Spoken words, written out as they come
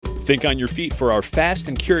Think on your feet for our Fast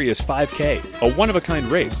and Curious 5K, a one-of-a-kind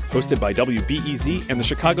race hosted by WBEZ and the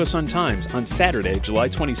Chicago Sun-Times on Saturday, July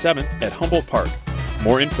 27th at Humboldt Park.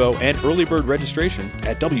 More info and early bird registration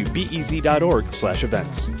at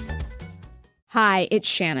wbez.org/events. Hi, it's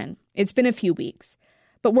Shannon. It's been a few weeks,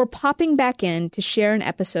 but we're popping back in to share an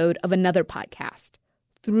episode of another podcast,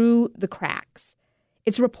 Through the Cracks.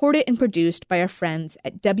 It's reported and produced by our friends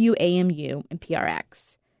at WAMU and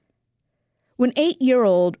PRX. When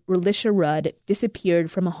 8-year-old Relisha Rudd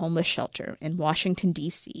disappeared from a homeless shelter in Washington,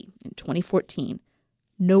 D.C. in 2014,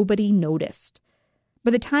 nobody noticed.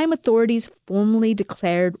 By the time authorities formally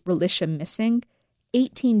declared Relisha missing,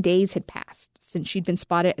 18 days had passed since she'd been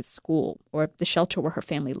spotted at school or the shelter where her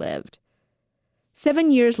family lived.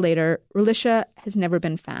 7 years later, Relisha has never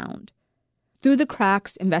been found. Through the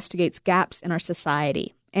Cracks investigates gaps in our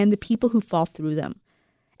society and the people who fall through them.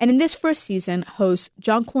 And in this first season, host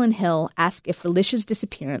Jonquilyn Hill asked if Relisha's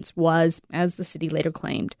disappearance was, as the city later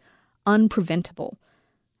claimed, unpreventable.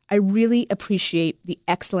 I really appreciate the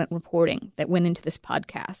excellent reporting that went into this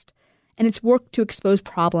podcast and its work to expose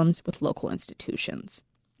problems with local institutions.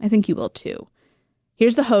 I think you will too.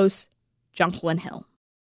 Here's the host, Jonquilyn Hill.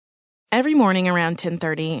 Every morning around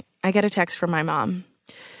 10:30, I get a text from my mom.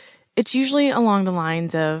 It's usually along the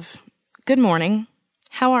lines of, "Good morning.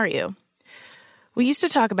 How are you?" We used to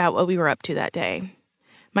talk about what we were up to that day,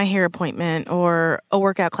 my hair appointment or a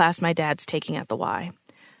workout class my dad's taking at the Y.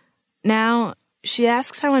 Now, she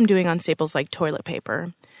asks how I'm doing on staples like toilet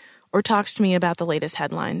paper or talks to me about the latest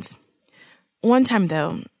headlines. One time,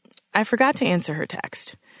 though, I forgot to answer her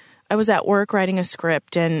text. I was at work writing a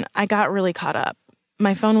script and I got really caught up.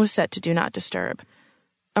 My phone was set to Do Not Disturb.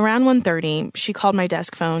 Around 1:30, she called my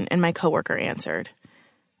desk phone and my coworker answered.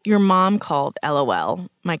 "Your mom called, LOL,"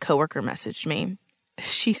 my coworker messaged me.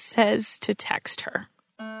 She says to text her.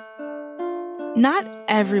 Not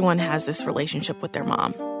everyone has this relationship with their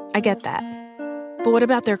mom. I get that. But what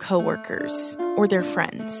about their coworkers or their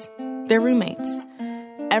friends, their roommates?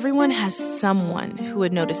 Everyone has someone who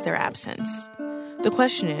would notice their absence. The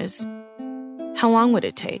question is, how long would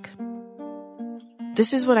it take?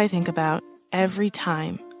 This is what I think about every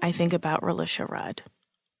time I think about Relisha Rudd.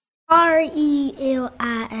 Relisha.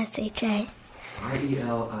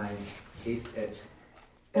 Relisha.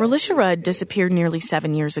 Relisha Rudd disappeared nearly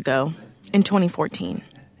 7 years ago, in 2014.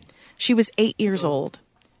 She was 8 years old.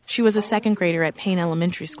 She was a second grader at Payne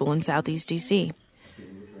Elementary School in Southeast D.C.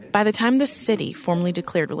 By the time the city formally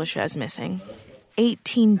declared Relisha as missing,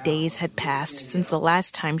 18 days had passed since the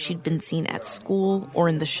last time she'd been seen at school or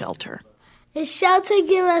in the shelter. The shelter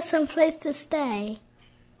give us some place to stay.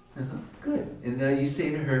 Good. And now you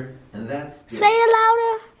say to her, and that's good. Say it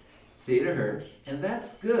louder. Say to her, and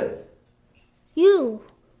that's good. You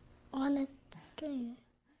on the screen.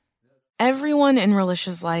 Everyone in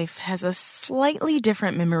Relisha's life has a slightly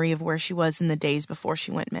different memory of where she was in the days before she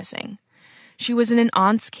went missing. She was in an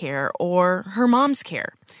aunt's care or her mom's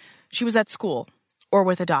care. She was at school or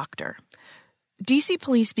with a doctor. D.C.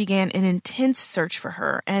 police began an intense search for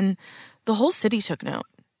her, and the whole city took note.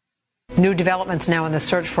 New developments now in the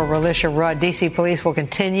search for Relisha Rudd. D.C. police will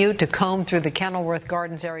continue to comb through the Kenilworth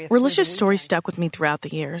Gardens area. Relisha's story stuck with me throughout the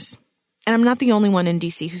years, and I'm not the only one in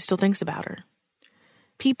D.C. who still thinks about her.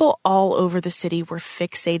 People all over the city were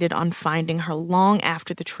fixated on finding her long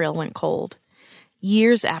after the trail went cold.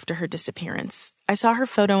 Years after her disappearance, I saw her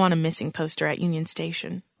photo on a missing poster at Union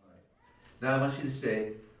Station. Now I want you to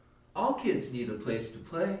say, all kids need a place to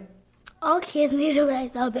play. All kids need a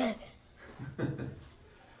place to play.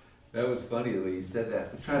 That was funny the way you said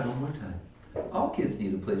that. Let's try it one more time. All kids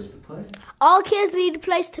need a place to play. All kids need a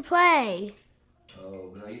place to play.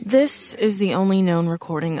 This is the only known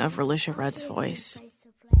recording of Relisha Rudd's voice.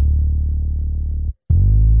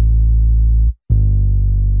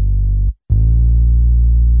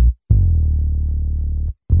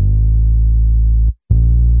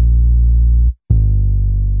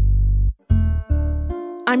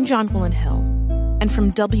 I'm Jonquilyn Hill, and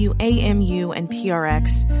from WAMU and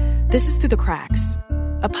PRX, this is Through the Cracks,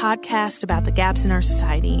 a podcast about the gaps in our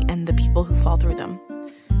society and the people who fall through them.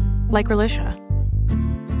 Like Relisha.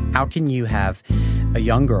 How can you have a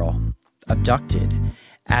young girl abducted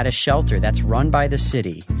at a shelter that's run by the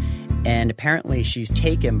city, and apparently she's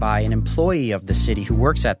taken by an employee of the city who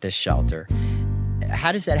works at this shelter?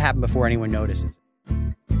 How does that happen before anyone notices?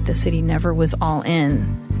 The city never was all in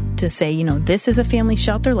to say, this is a family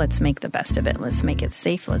shelter. Let's make the best of it. Let's make it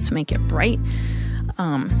safe. Let's make it bright.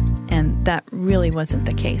 And that really wasn't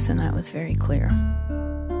the case, and that was very clear.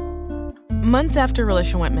 Months after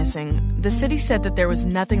Relisha went missing, the city said that there was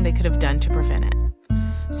nothing they could have done to prevent it.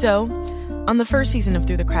 So, on the first season of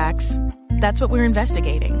Through the Cracks, that's what we're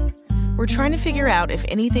investigating. We're trying to figure out if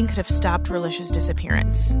anything could have stopped Relisha's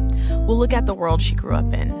disappearance. We'll look at the world she grew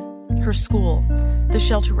up in, her school, the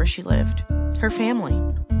shelter where she lived, her family.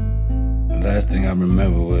 The last thing I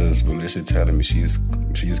remember was Relisha telling me she's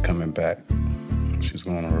coming back. She's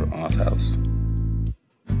going to her aunt's house.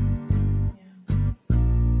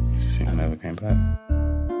 She never came back.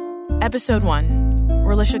 Episode 1,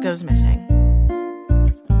 Relisha Goes Missing.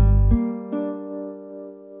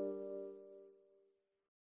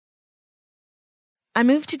 I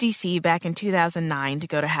moved to D.C. back in 2009 to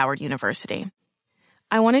go to Howard University.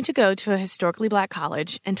 I wanted to go to a historically black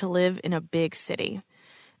college and to live in a big city.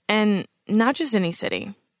 And not just any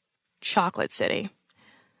city, Chocolate City.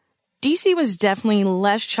 D.C. was definitely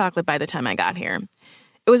less chocolate by the time I got here.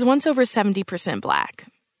 It was once over 70% black.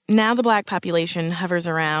 Now the black population hovers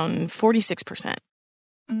around 46%.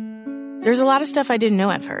 There's a lot of stuff I didn't know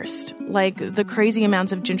at first, like the crazy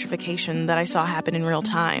amounts of gentrification that I saw happen in real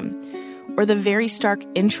time, or the very stark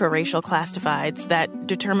intra-racial class divides that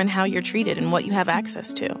determine how you're treated and what you have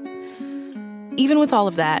access to. Even with all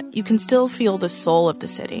of that, you can still feel the soul of the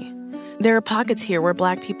city. There are pockets here where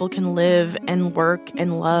black people can live and work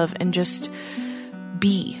and love and just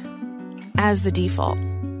be as the default.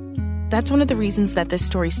 That's one of the reasons that this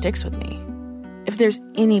story sticks with me. If there's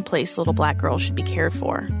any place little black girls should be cared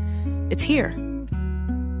for, it's here.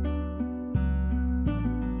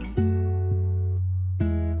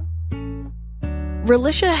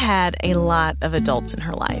 Relisha had a lot of adults in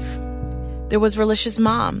her life. There was Relisha's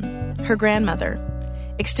mom, her grandmother,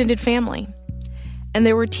 extended family, and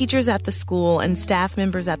there were teachers at the school and staff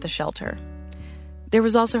members at the shelter. There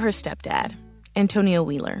was also her stepdad, Antonio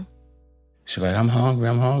Wheeler. She's like, I'm hungry.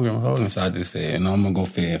 So I just said, I'm going to go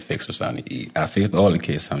feed and fix her something to eat. I fixed all the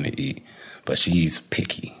kids something to eat, but she's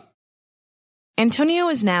picky. Antonio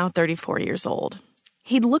is now 34 years old.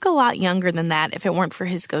 He'd look a lot younger than that if it weren't for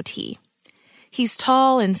his goatee. He's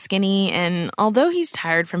tall and skinny, and although he's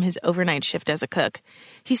tired from his overnight shift as a cook,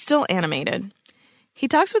 he's still animated. He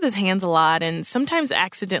talks with his hands a lot and sometimes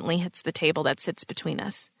accidentally hits the table that sits between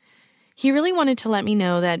us. He really wanted to let me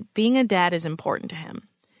know that being a dad is important to him.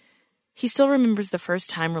 He still remembers the first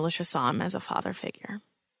time Relisha saw him as a father figure.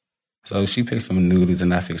 So she picked some noodles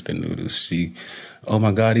and I fixed the noodles. Oh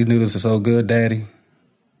my God, these noodles are so good, Daddy.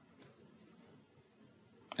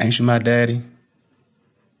 Ain't you my daddy?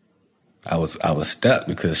 I was stuck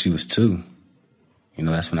because she was 2.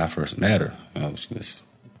 That's when I first met her. She was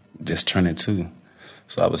just turning 2.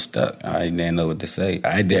 So I was stuck. I didn't know what to say.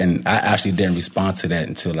 I actually didn't respond to that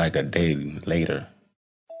until like a day later.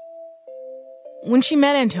 When she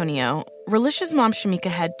met Antonio, Relisha's mom, Shamika,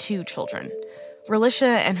 had 2 children, Relisha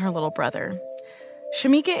and her little brother.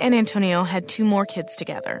 Shamika and Antonio had 2 more kids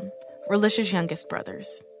together, Relisha's youngest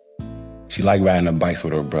brothers. She liked riding the bikes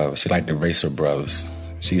with her brother. She liked to race her brothers.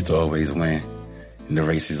 She used to always win in the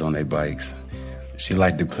races on their bikes. She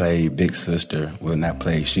liked to play big sister. Well, not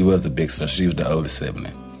play. She was the big sister. She was the oldest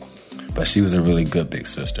sibling. But she was a really good big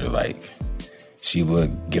sister. Like, she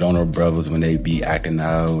would get on her brothers when they be acting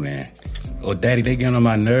out and, oh, Daddy, they getting on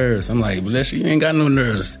my nerves. I'm like, Relisha, you ain't got no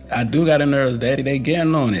nerves. I do got a nerves, Daddy. They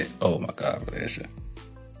getting on it. Oh, my God, Relisha.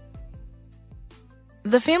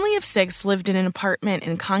 The family of 6 lived in an apartment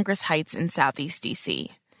in Congress Heights in Southeast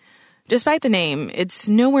D.C. Despite the name, it's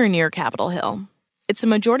nowhere near Capitol Hill. It's a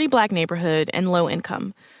majority black neighborhood and low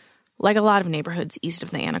income, like a lot of neighborhoods east of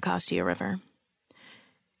the Anacostia River.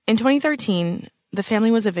 In 2013, the family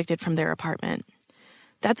was evicted from their apartment.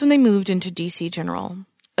 That's when they moved into D.C. General,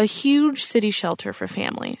 a huge city shelter for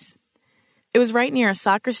families. It was right near a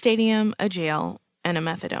soccer stadium, a jail, and a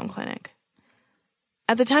methadone clinic.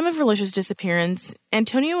 At the time of Relisha's disappearance,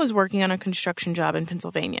 Antonio was working on a construction job in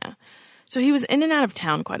Pennsylvania, so he was in and out of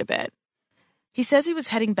town quite a bit. He says he was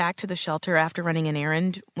heading back to the shelter after running an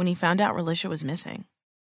errand when he found out Relisha was missing.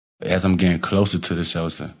 As I'm getting closer to the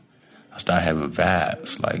shelter, I start having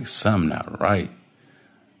vibes, like something not right.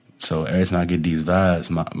 So every time I get these vibes,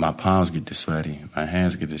 my palms get to sweaty, my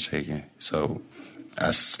hands get to shaking. So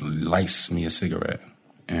I lights me a cigarette,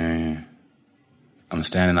 and I'm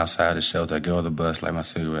standing outside the shelter. I get on the bus, light my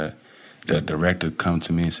cigarette. The director comes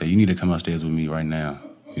to me and say, "You need to come upstairs with me right now.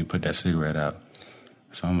 You put that cigarette out."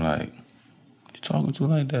 So I'm like, "What you talking to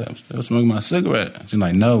like that? I'm still smoking my cigarette." She's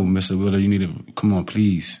like, "No, Mr. Wheeler, you need to come on,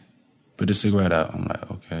 please. Put the cigarette out." I'm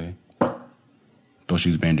like, "Okay." Thought she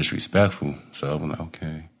was being disrespectful, so I'm like,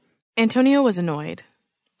 "Okay." Antonio was annoyed,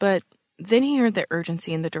 but then he heard the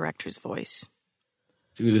urgency in the director's voice.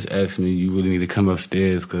 She just asked me, "You really need to come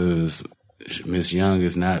upstairs because Miss Young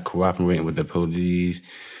is not cooperating with the police.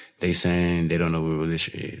 They saying they don't know where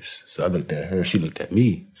Relisha is." So I looked at her. She looked at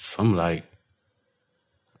me. So I'm like,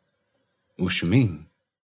 "What you mean?"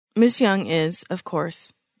 Miss Young is, of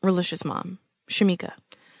course, Relicia's mom, Shamika.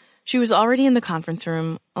 She was already in the conference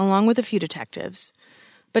room, along with a few detectives,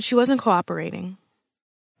 but she wasn't cooperating.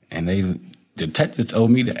 And the detectives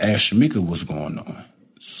told me to ask Shamika what's going on.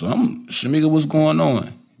 So Shamika, what's going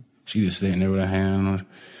on? She just sitting there with her hand on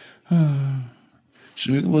her.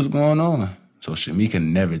 Shamika, what's going on? So Shamika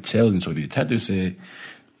never tells me. So the detective said,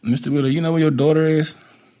 Mr. Wheeler, you know where your daughter is?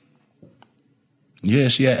 Yeah,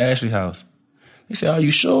 she at Ashley's house. He said, are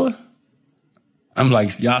you sure? I'm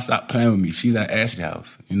like, y'all stop playing with me. She's at Ashley's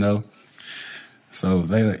house, you know? So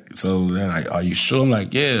they're like, are you sure? I'm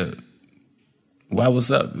like, yeah. Why,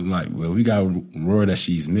 what's up? I'm like, well, we got word that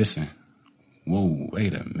she's missing. Whoa,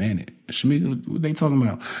 wait a minute. Shamika, what they talking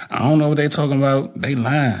about? I don't know what they talking about. They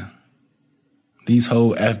lying. These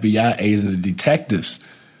whole FBI agents and detectives.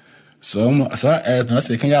 So I asked them, I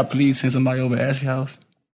said, can y'all please send somebody over to Ashley's house?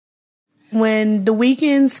 When the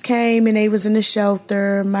weekends came and they was in the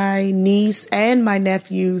shelter, my niece and my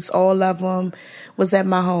nephews, all of them, was at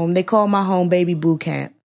my home. They called my home Baby Boot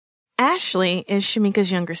Camp. Ashley is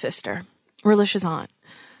Shamika's younger sister, Relicia's aunt.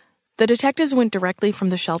 The detectives went directly from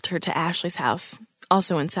the shelter to Ashley's house,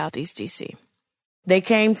 also in Southeast D.C. They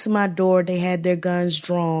came to my door. They had their guns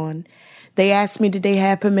drawn. They asked me did they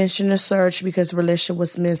have permission to search because Relicia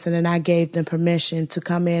was missing, and I gave them permission to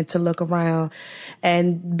come in to look around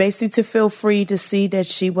and basically to feel free to see that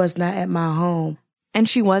she was not at my home. And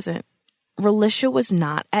she wasn't. Relicia was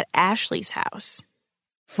not at Ashley's house.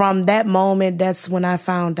 From that moment, that's when I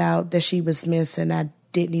found out that she was missing. I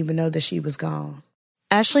didn't even know that she was gone.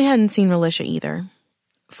 Ashley hadn't seen Relicia either,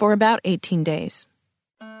 for about 18 days.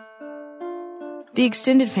 The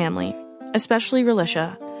extended family, especially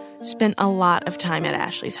Relicia, spent a lot of time at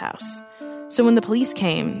Ashley's house. So when the police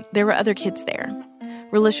came, there were other kids there.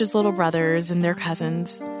 Relicia's little brothers and their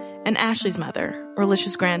cousins, and Ashley's mother,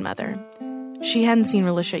 Relicia's grandmother. She hadn't seen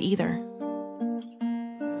Relicia either.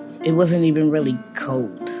 It wasn't even really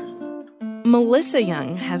cold. Melissa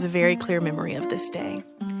Young has a very clear memory of this day,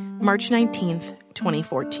 March 19th,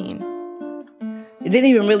 2014. It didn't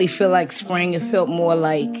even really feel like spring. It felt more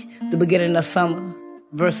like the beginning of summer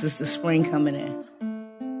versus the spring coming in.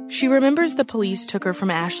 She remembers the police took her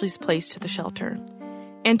from Ashley's place to the shelter.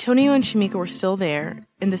 Antonio and Shamika were still there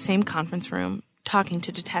in the same conference room talking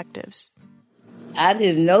to detectives. I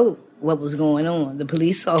didn't know what was going on. The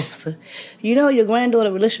police officer, you know, your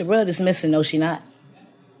granddaughter, Relicia Rudd, is missing. No, she's not.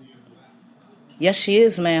 Yes, she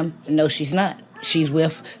is, ma'am. No, she's not. She's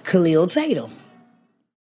with Khalil Tatum.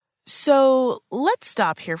 So let's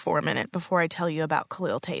stop here for a minute before I tell you about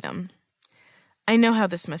Khalil Tatum. I know how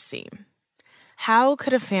this must seem. How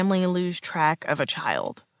could a family lose track of a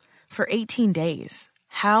child? For 18 days.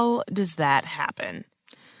 How does that happen?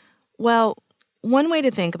 Well, one way to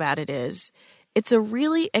think about it is, it's a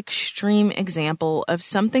really extreme example of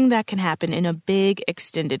something that can happen in a big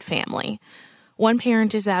extended family. One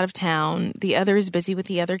parent is out of town, the other is busy with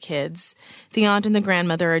the other kids, the aunt and the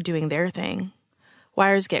grandmother are doing their thing.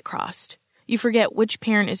 Wires get crossed. You forget which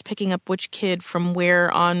parent is picking up which kid from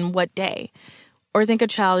where on what day. Or think a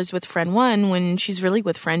child is with friend 1 when she's really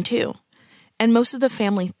with friend 2. And most of the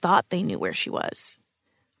family thought they knew where she was.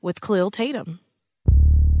 With Khalil Tatum.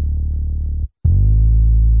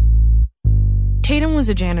 Tatum was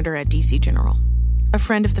a janitor at DC General, a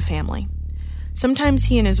friend of the family. Sometimes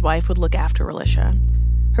he and his wife would look after Relicia.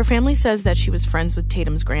 Her family says that she was friends with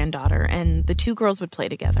Tatum's granddaughter, and the two girls would play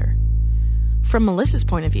together. From Melissa's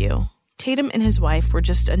point of view, Tatum and his wife were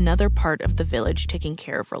just another part of the village taking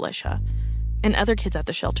care of Relicia. And other kids at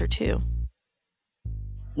the shelter, too.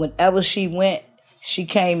 Whenever she went, she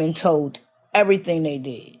came and told everything they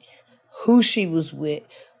did. Who she was with,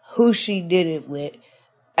 who she did it with,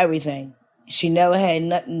 everything. She never had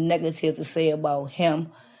nothing negative to say about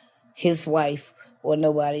him, his wife, or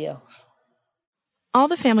nobody else. All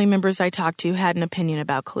the family members I talked to had an opinion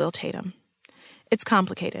about Khalil Tatum. It's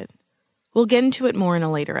complicated. We'll get into it more in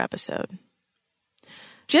a later episode.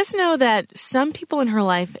 Just know that some people in her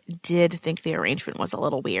life did think the arrangement was a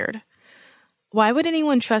little weird. Why would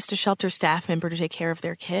anyone trust a shelter staff member to take care of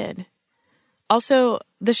their kid? Also,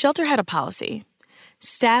 the shelter had a policy.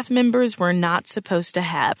 Staff members were not supposed to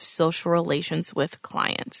have social relations with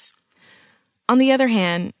clients. On the other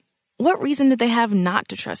hand, what reason did they have not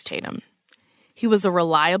to trust Tatum? He was a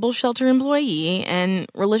reliable shelter employee, and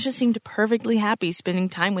Relicia seemed perfectly happy spending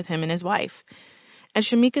time with him and his wife. And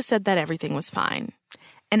Shamika said that everything was fine.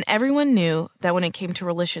 And everyone knew that when it came to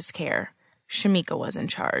Relicia's care, Shamika was in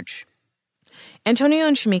charge. Antonio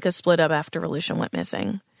and Shamika split up after Relicia went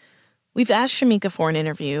missing. We've asked Shamika for an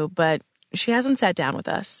interview, but she hasn't sat down with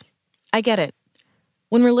us. I get it.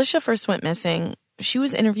 When Relicia first went missing, she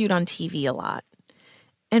was interviewed on TV a lot.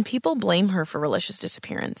 And people blame her for Relicia's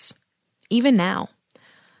disappearance. Even now.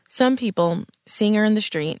 Some people, seeing her in the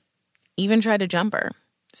street, even try to jump her.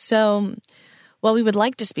 So, while we would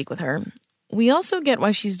like to speak with her, we also get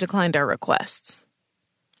why she's declined our requests.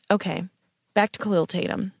 Okay, back to Khalil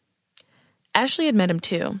Tatum. Ashley had met him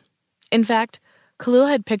too. In fact, Khalil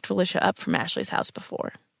had picked Relisha up from Ashley's house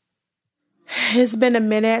before. It's been a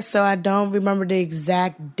minute, so I don't remember the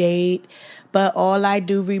exact date, but all I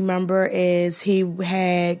do remember is he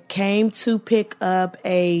had came to pick up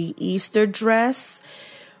a Easter dress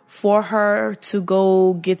for her to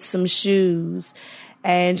go get some shoes,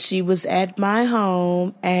 and she was at my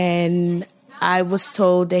home, and I was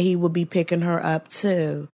told that he would be picking her up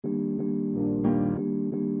too.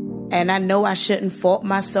 And I know I shouldn't fault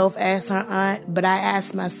myself as her aunt, but I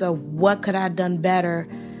asked myself, what could I have done better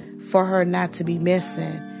for her not to be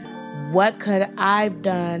missing? What could I have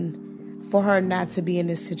done for her not to be in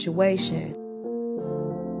this situation?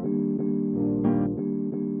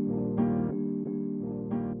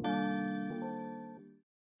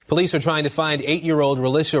 Police are trying to find 8-year-old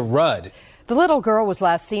Relisha Rudd. The little girl was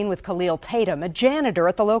last seen with Khalil Tatum, a janitor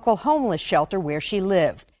at the local homeless shelter where she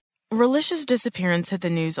lived. Relisha's disappearance hit the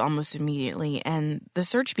news almost immediately, and the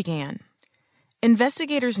search began.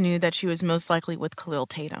 Investigators knew that she was most likely with Khalil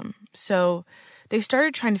Tatum, so they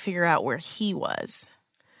started trying to figure out where he was.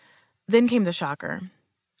 Then came the shocker.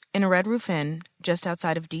 In a Red Roof Inn, just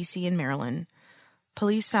outside of D.C. in Maryland,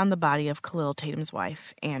 police found the body of Khalil Tatum's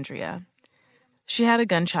wife, Andrea. She had a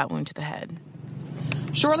gunshot wound to the head.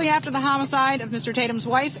 Shortly after the homicide of Mr. Tatum's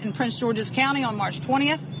wife in Prince George's County on March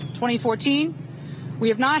 20th, 2014, we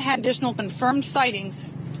have not had additional confirmed sightings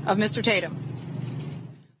of Mr. Tatum.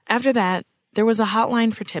 After that, there was a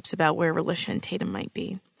hotline for tips about where Relisha and Tatum might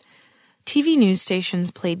be. TV news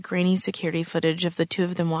stations played grainy security footage of the two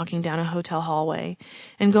of them walking down a hotel hallway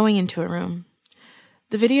and going into a room.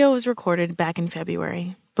 The video was recorded back in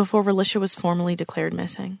February, before Relisha was formally declared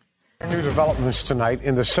missing. New developments tonight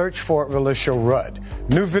in the search for Relisha Rudd.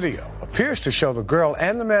 New video appears to show the girl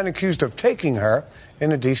and the man accused of taking her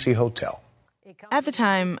in a D.C. hotel. At the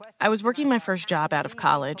time, I was working my first job out of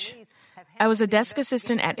college. I was a desk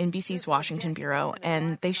assistant at NBC's Washington Bureau,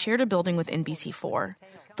 and they shared a building with NBC4,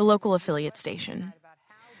 the local affiliate station.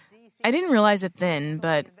 I didn't realize it then,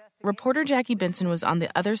 but reporter Jackie Benson was on the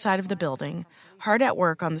other side of the building, hard at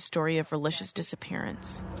work on the story of Relisha's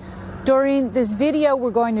disappearance. During this video, we're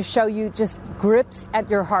going to show you just grips at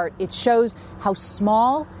your heart. It shows how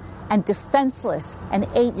small and defenseless an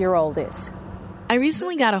 8-year-old is. I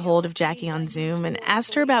recently got a hold of Jackie on Zoom and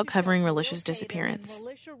asked her about covering Relisha's disappearance.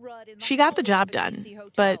 She got the job done,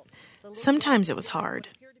 but sometimes it was hard.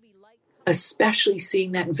 Especially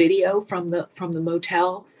seeing that video from the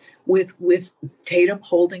motel with Tatum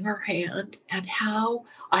holding her hand, and how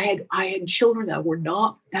I had children that were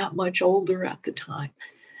not that much older at the time.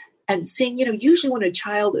 And seeing, usually when a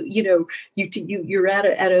child, you're at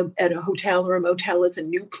a hotel or a motel, it's a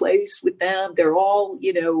new place with them. They're all,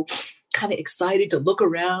 kind of excited to look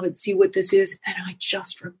around and see what this is. And I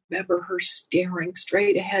just remember her staring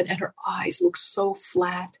straight ahead, and her eyes looked so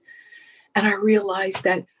flat. And I realized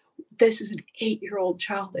that this is an 8-year-old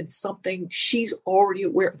child, and something she's already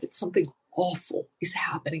aware that something awful is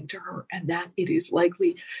happening to her, and that it is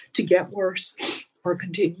likely to get worse or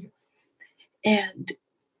continue. And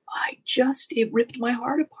it ripped my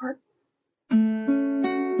heart apart.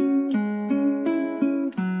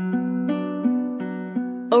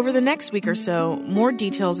 Over the next week or so, more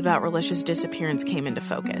details about Relisha's disappearance came into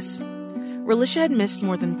focus. Relisha had missed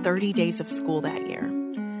more than 30 days of school that year.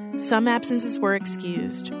 Some absences were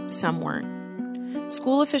excused, some weren't.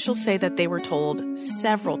 School officials say that they were told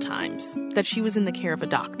several times that she was in the care of a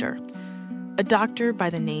doctor by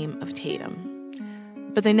the name of Tatum.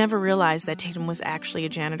 But they never realized that Tatum was actually a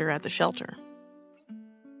janitor at the shelter.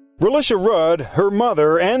 Relisha Rudd, her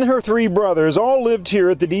mother, and her 3 brothers all lived here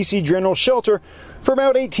at the D.C. General Shelter for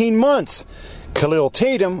about 18 months. Khalil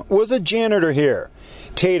Tatum was a janitor here.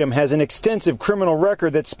 Tatum has an extensive criminal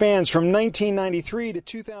record that spans from 1993 to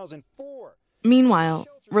 2004. Meanwhile,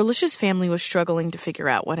 Relisha's family was struggling to figure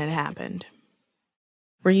out what had happened.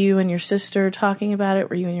 Were you and your sister talking about it?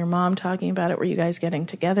 Were you and your mom talking about it? Were you guys getting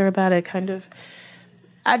together about it, kind of?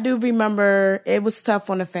 I do remember it was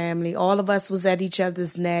tough on the family. All of us was at each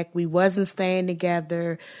other's neck. We wasn't staying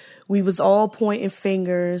together. We was all pointing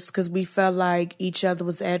fingers because we felt like each other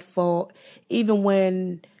was at fault, even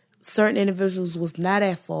when certain individuals was not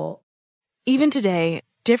at fault. Even today,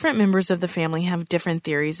 different members of the family have different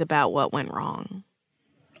theories about what went wrong.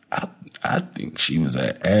 I think she was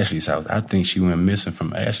at Ashley's house. I think she went missing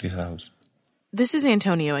from Ashley's house. This is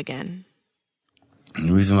Antonio again. And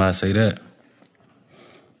the reason why I say that,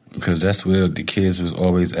 Because that's where the kids was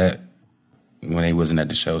always at when they wasn't at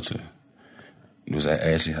the shelter. It was at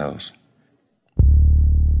Ashley House.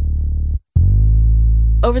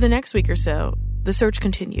 Over the next week or so, the search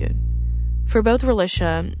continued for both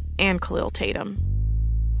Relisha and Khalil Tatum.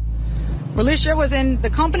 Relisha was in the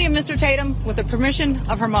company of Mr. Tatum with the permission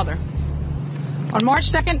of her mother. On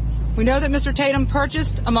March 2nd, we know that Mr. Tatum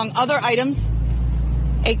purchased, among other items,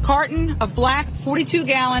 a carton of black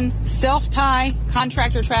 42-gallon self-tie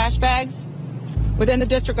contractor trash bags within the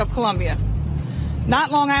District of Columbia.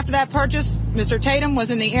 Not long after that purchase, Mr. Tatum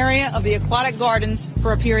was in the area of the aquatic gardens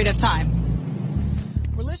for a period of time.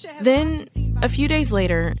 Then, a few days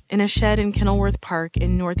later, in a shed in Kenilworth Park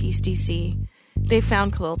in Northeast D.C., they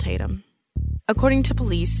found Khalil Tatum. According to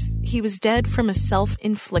police, he was dead from a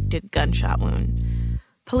self-inflicted gunshot wound.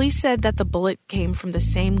 Police said that the bullet came from the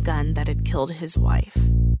same gun that had killed his wife.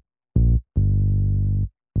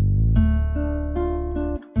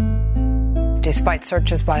 Despite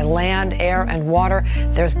searches by land, air, and water,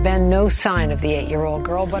 there's been no sign of the 8-year-old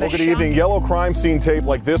girl. But good evening. Yellow crime scene tape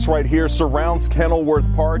like this right here surrounds Kenilworth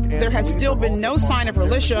Park. There has still been no sign of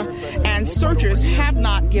Relisha, and searchers have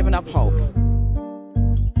not given up hope.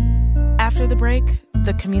 After the break,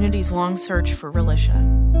 the community's long search for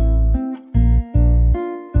Relisha.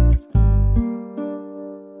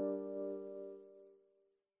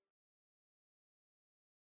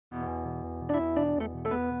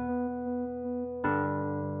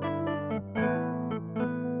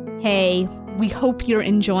 Hey, we hope you're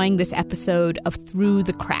enjoying this episode of Through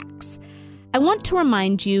the Cracks. I want to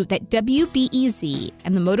remind you that WBEZ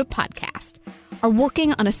and the Motive Podcast are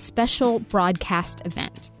working on a special broadcast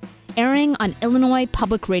event airing on Illinois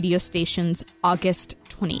public radio stations August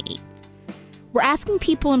 28th. We're asking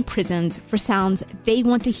people in prisons for sounds they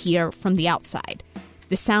want to hear from the outside.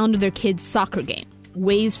 The sound of their kids' soccer game,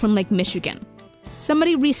 waves from Lake Michigan.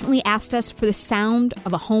 Somebody recently asked us for the sound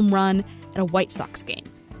of a home run at a White Sox game.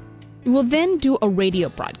 We will then do a radio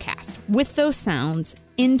broadcast with those sounds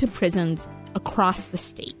into prisons across the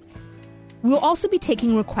state. We will also be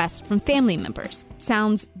taking requests from family members,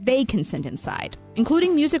 sounds they can send inside,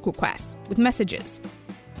 including music requests with messages.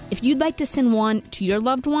 If you'd like to send one to your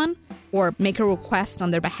loved one or make a request on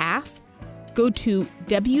their behalf, go to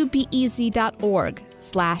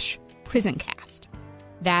wbez.org/prisoncast.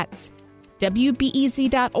 That's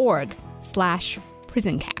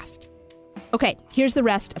wbez.org/prisoncast. Okay, here's the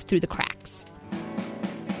rest of Through the Cracks.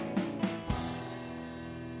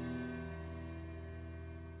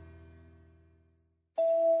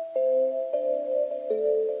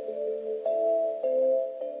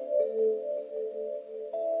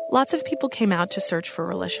 Lots of people came out to search for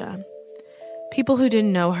Relisha. People who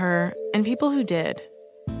didn't know her, and people who did.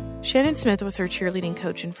 Shannon Smith was her cheerleading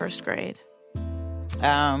coach in first grade.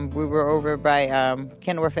 We were over by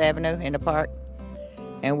Kenilworth Avenue in the park,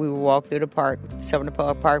 and we would walk through the park. Some of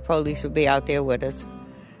the park police would be out there with us,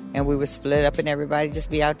 and we would split up and everybody just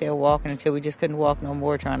be out there walking until we just couldn't walk no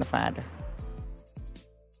more trying to find her.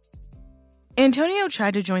 Antonio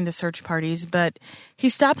tried to join the search parties, but he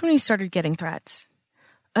stopped when he started getting threats.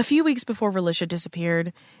 A few weeks before Relisha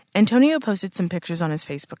disappeared, Antonio posted some pictures on his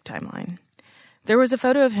Facebook timeline. There was a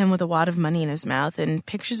photo of him with a wad of money in his mouth and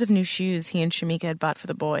pictures of new shoes he and Shamika had bought for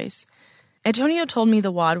the boys. Antonio told me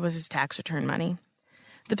the wad was his tax return money.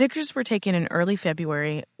 The pictures were taken in early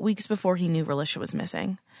February, weeks before he knew Relisha was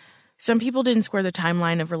missing. Some people didn't square the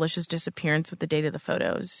timeline of Relisha's disappearance with the date of the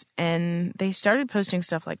photos, and they started posting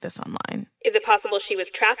stuff like this online. Is it possible she was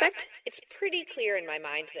trafficked? It's pretty clear in my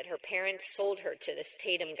mind that her parents sold her to this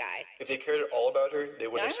Tatum guy. If they cared all about her, they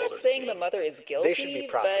would have sold her. I'm not saying the mother is guilty, they should be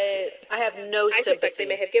prosecuted. But I have no sympathy. I suspect they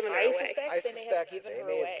may have given her away. I suspect they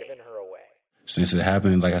may have given her away. Since it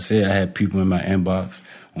happened, like I said, I had people in my inbox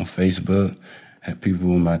on Facebook, had people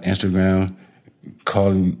in my Instagram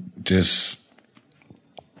calling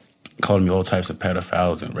me all types of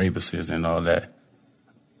pedophiles and rapists and all that.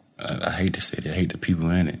 I hate to say that. I hate the people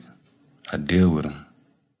in it. I deal with them.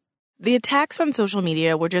 The attacks on social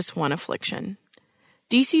media were just one affliction.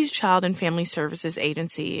 DC's Child and Family Services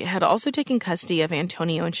Agency had also taken custody of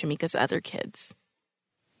Antonio and Shamika's other kids.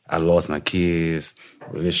 I lost my kids.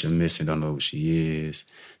 Relisha missing, don't know who she is.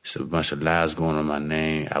 It's a bunch of lies going on my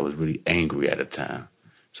name. I was really angry at the time.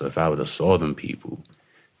 So if I would have saw them people,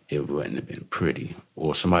 it wouldn't have been pretty.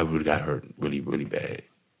 Or somebody would have got hurt really, really bad.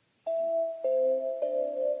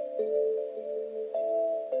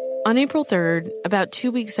 On April 3rd, about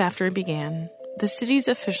 2 weeks after it began, the city's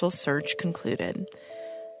official search concluded.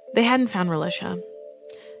 They hadn't found Relisha.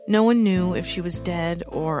 No one knew if she was dead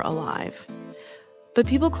or alive. But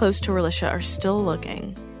people close to Relisha are still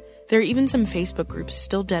looking. There are even some Facebook groups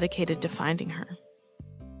still dedicated to finding her.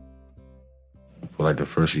 for like the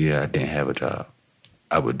first year, I didn't have a job.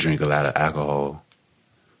 I would drink a lot of alcohol.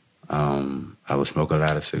 I would smoke a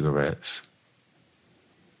lot of cigarettes.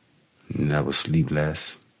 And I would sleep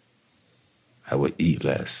less. I would eat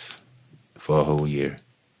less for a whole year.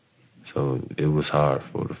 So it was hard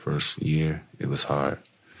for the first year. It was hard.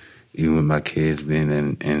 Even with my kids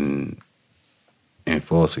being in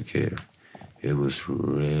foster care, it was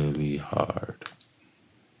really hard.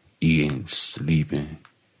 Eating, sleeping,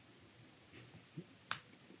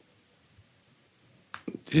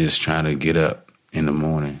 just trying to get up in the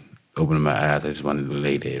morning, opening my eyes, I just wanted to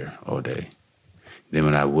lay there all day. Then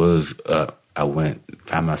when I was up, I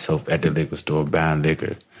found myself at the liquor store buying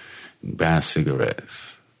liquor, buying cigarettes,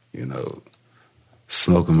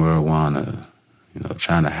 smoking marijuana,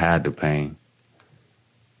 trying to hide the pain.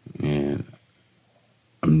 And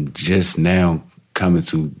I'm just now coming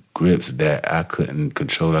to grips that I couldn't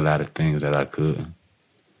control a lot of things that I could.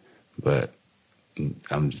 But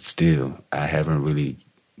I haven't really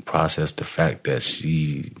processed the fact that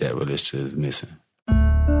that relationship is missing.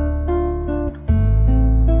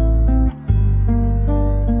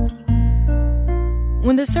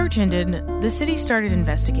 When the search ended, the city started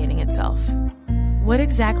investigating itself. What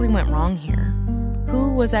exactly went wrong here?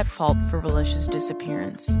 Who was at fault for Relicia's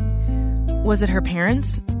disappearance? Was it her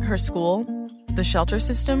parents, her school, the shelter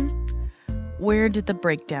system? Where did the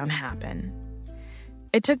breakdown happen?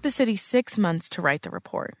 It took the city 6 months to write the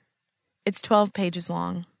report. It's 12 pages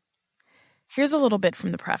long. Here's a little bit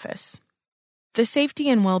from the preface. The safety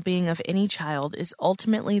and well-being of any child is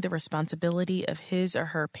ultimately the responsibility of his or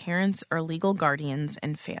her parents or legal guardians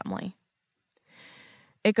and family.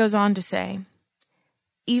 It goes on to say,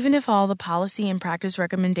 even if all the policy and practice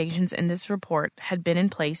recommendations in this report had been in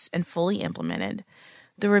place and fully implemented,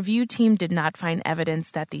 the review team did not find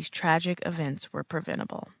evidence that these tragic events were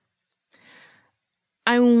preventable.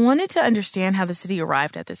 I wanted to understand how the city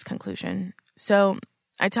arrived at this conclusion, so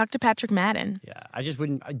I talked to Patrick Madden. Yeah, I just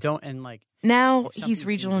wouldn't, I don't, and like... Now he's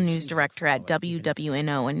regional news director at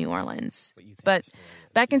WWNO in New Orleans. But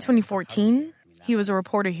back in 2014, he was a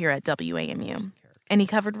reporter here at WAMU, and he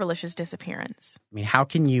covered Relicia's disappearance. I mean, how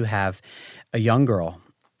can you have a young girl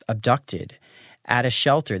abducted at a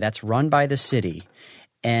shelter that's run by the city,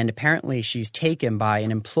 and apparently she's taken by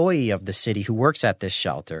an employee of the city who works at this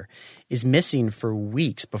shelter, is missing for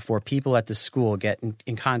weeks before people at the school get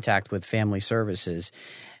in contact with family services?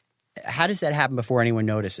 How does that happen before anyone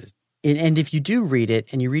notices? And if you do read it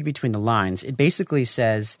and you read between the lines, it basically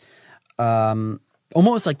says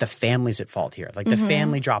almost like the family's at fault here. Like the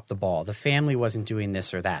family dropped the ball. The family wasn't doing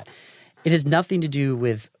this or that. It has nothing to do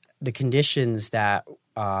with the conditions that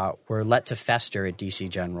were let to fester at DC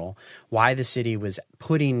General, why the city was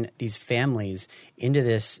putting these families into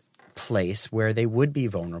this place where they would be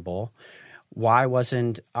vulnerable. Why was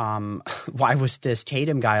this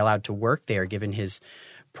Tatum guy allowed to work there given his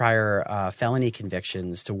prior felony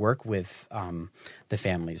convictions to work with the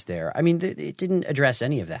families there? I mean, it didn't address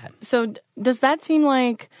any of that. So does that seem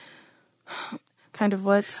like kind of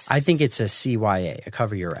what's... I think it's a CYA, a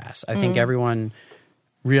cover your ass. I think everyone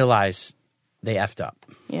realized they effed up.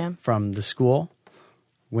 Yeah. From the school,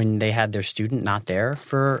 when they had their student not there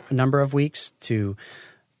for a number of weeks, to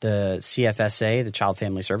the CFSA, the Child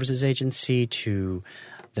Family Services Agency, to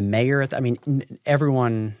the mayor. I mean,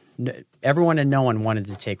 everyone and no one wanted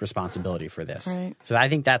to take responsibility for this. Right. So I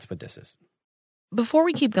think that's what this is. Before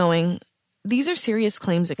we keep going, these are serious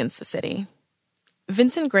claims against the city.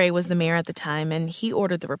 Vincent Gray was the mayor at the time, and he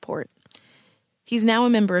ordered the report. He's now a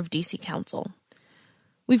member of DC Council.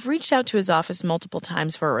 We've reached out to his office multiple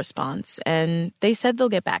times for a response, and they said they'll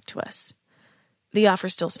get back to us. The offer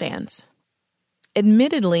still stands.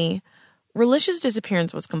 Admittedly, Relicia's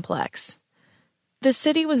disappearance was complex. The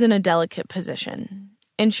city was in a delicate position,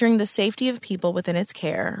 ensuring the safety of people within its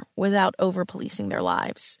care without over-policing their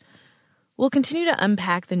lives. We'll continue to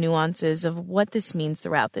unpack the nuances of what this means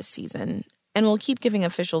throughout this season, and we'll keep giving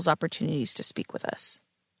officials opportunities to speak with us.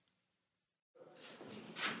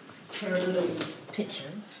 Her little picture.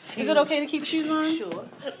 Is it okay to keep shoes on? Sure.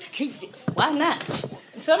 Why not?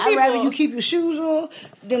 Some I'd people... rather you keep your shoes on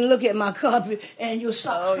than look at my carpet and your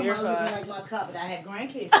socks come you're out looking fine. like my carpet. I had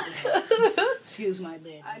grandkids. Excuse my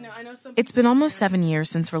bad. I know It's been almost 7 years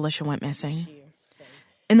since Relicia went missing.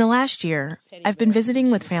 In the last year, I've been visiting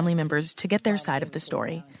with family members to get their side of the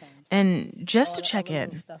story, and just to check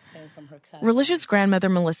in. Relicia's grandmother,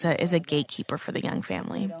 Melissa, is a gatekeeper for the young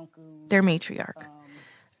family, their matriarch.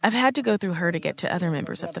 I've had to go through her to get to other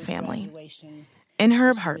members of the family. In her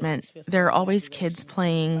apartment, there are always kids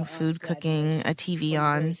playing, food cooking, a TV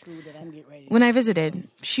on. When I visited,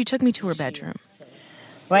 she took me to her bedroom.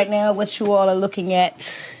 Right now, what you all are looking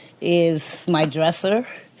at is my dresser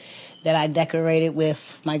that I decorated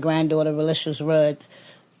with my granddaughter, Relisha Rudd.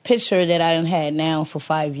 Picture that I done had now for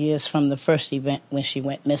 5 years from the first event when she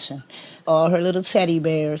went missing. All her little teddy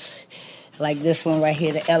bears, like this one right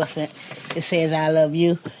here, the elephant. It says, I love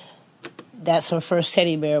you. That's her first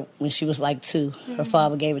teddy bear when she was like 2. Her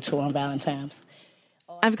father gave it to her on Valentine's.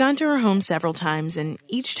 I've gone to her home several times, and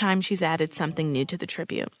each time she's added something new to the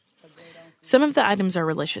tribute. Some of the items are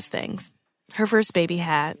Relicious things. Her first baby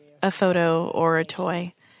hat, a photo, or a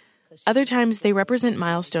toy. Other times they represent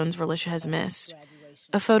milestones Relisha has missed.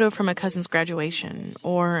 A photo from a cousin's graduation,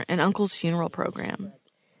 or an uncle's funeral program.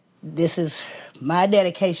 This is my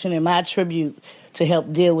dedication and my tribute to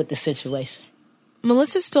help deal with the situation.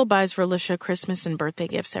 Melissa still buys Relisha Christmas and birthday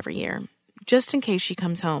gifts every year, just in case she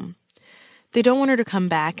comes home. They don't want her to come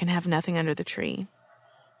back and have nothing under the tree.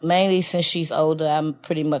 Mainly since she's older, I'm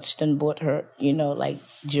pretty much done bought her, like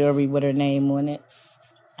jewelry with her name on it.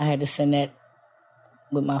 I had to send that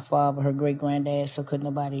with my father, her great-granddad, so couldn't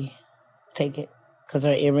nobody take it. Because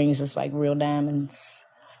her earrings is like real diamonds.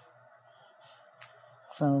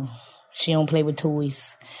 So she don't play with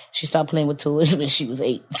toys. She stopped playing with toys when she was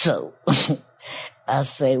 8. So I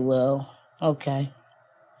say, well, okay.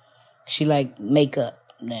 She like makeup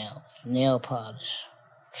now, nail polish,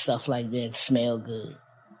 stuff like that, smell good.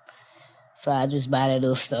 So I just buy that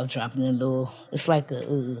little stuff, drop it in the little, it's like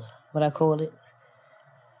a, what I call it?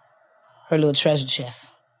 Her little treasure chest.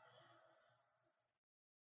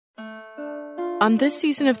 On this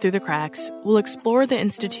season of Through the Cracks, we'll explore the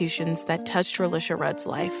institutions that touched Relisha Rudd's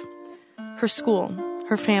life. Her school,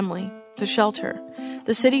 her family, the shelter,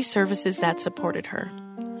 the city services that supported her.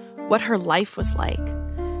 What her life was like.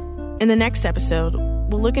 In the next episode,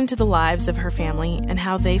 we'll look into the lives of her family and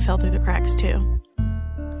how they fell through the cracks too.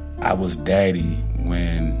 I was daddy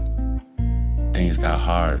when things got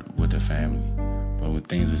hard with the family. But when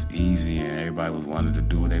things was easy and everybody was wanting to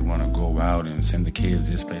do what they want to go out and send the kids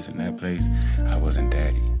this place and that place, I wasn't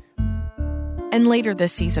daddy. And later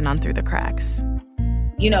this season on Through the Cracks.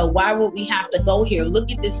 Why would we have to go here?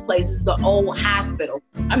 Look at this place. It's the old hospital.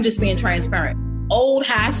 I'm just being transparent. Old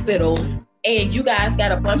hospital, and you guys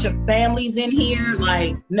got a bunch of families in here?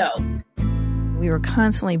 Like, no. We were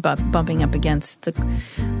constantly bumping up against the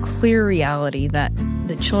clear reality that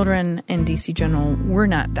the children in DC General were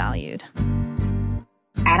not valued.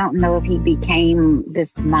 I don't know if he became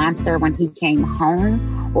this monster when he came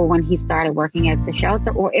home or when he started working at the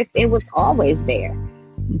shelter or if it was always there.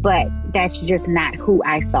 But that's just not who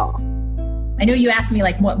I saw. I know you asked me,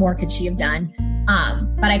 what more could she have done?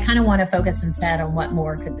 But I kind of want to focus instead on what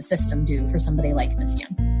more could the system do for somebody like Miss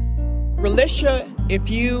Young. Relisha, if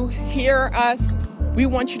you hear us, we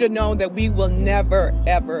want you to know that we will never,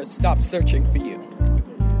 ever stop searching for you.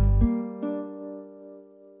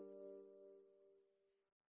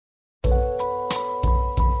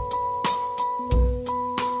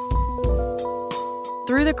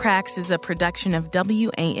 Through the Cracks is a production of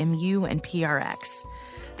WAMU and PRX.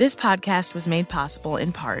 This podcast was made possible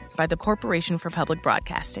in part by the Corporation for Public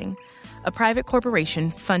Broadcasting, a private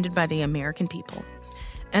corporation funded by the American people,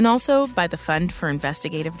 and also by the Fund for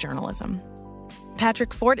Investigative Journalism.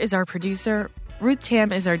 Patrick Fort is our producer, Ruth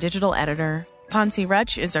Tam is our digital editor, Ponce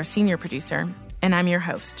Rutch is our senior producer, and I'm your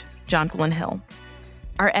host, Jonquilyn Hill.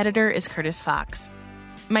 Our editor is Curtis Fox.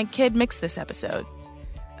 Mike Kidd mixed this episode.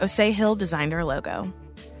 Osei Hill designed our logo.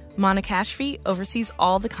 Monica Ashby oversees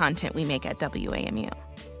all the content we make at WAMU.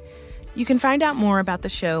 You can find out more about the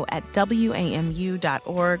show at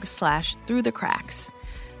wamu.org/throughthecracks.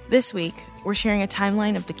 This week, we're sharing a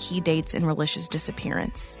timeline of the key dates in Relisha's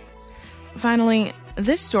disappearance. Finally,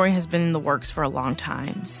 this story has been in the works for a long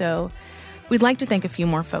time, so we'd like to thank a few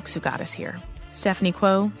more folks who got us here. Stephanie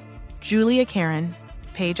Kuo, Julia Karen,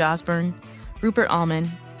 Paige Osborne, Rupert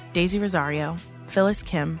Allman, Daisy Rosario, Phyllis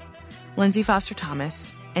Kim, Lindsay Foster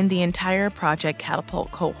Thomas, and the entire Project Catapult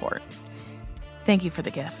cohort. Thank you for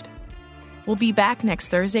the gift. We'll be back next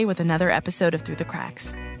Thursday with another episode of Through the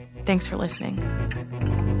Cracks. Thanks for listening.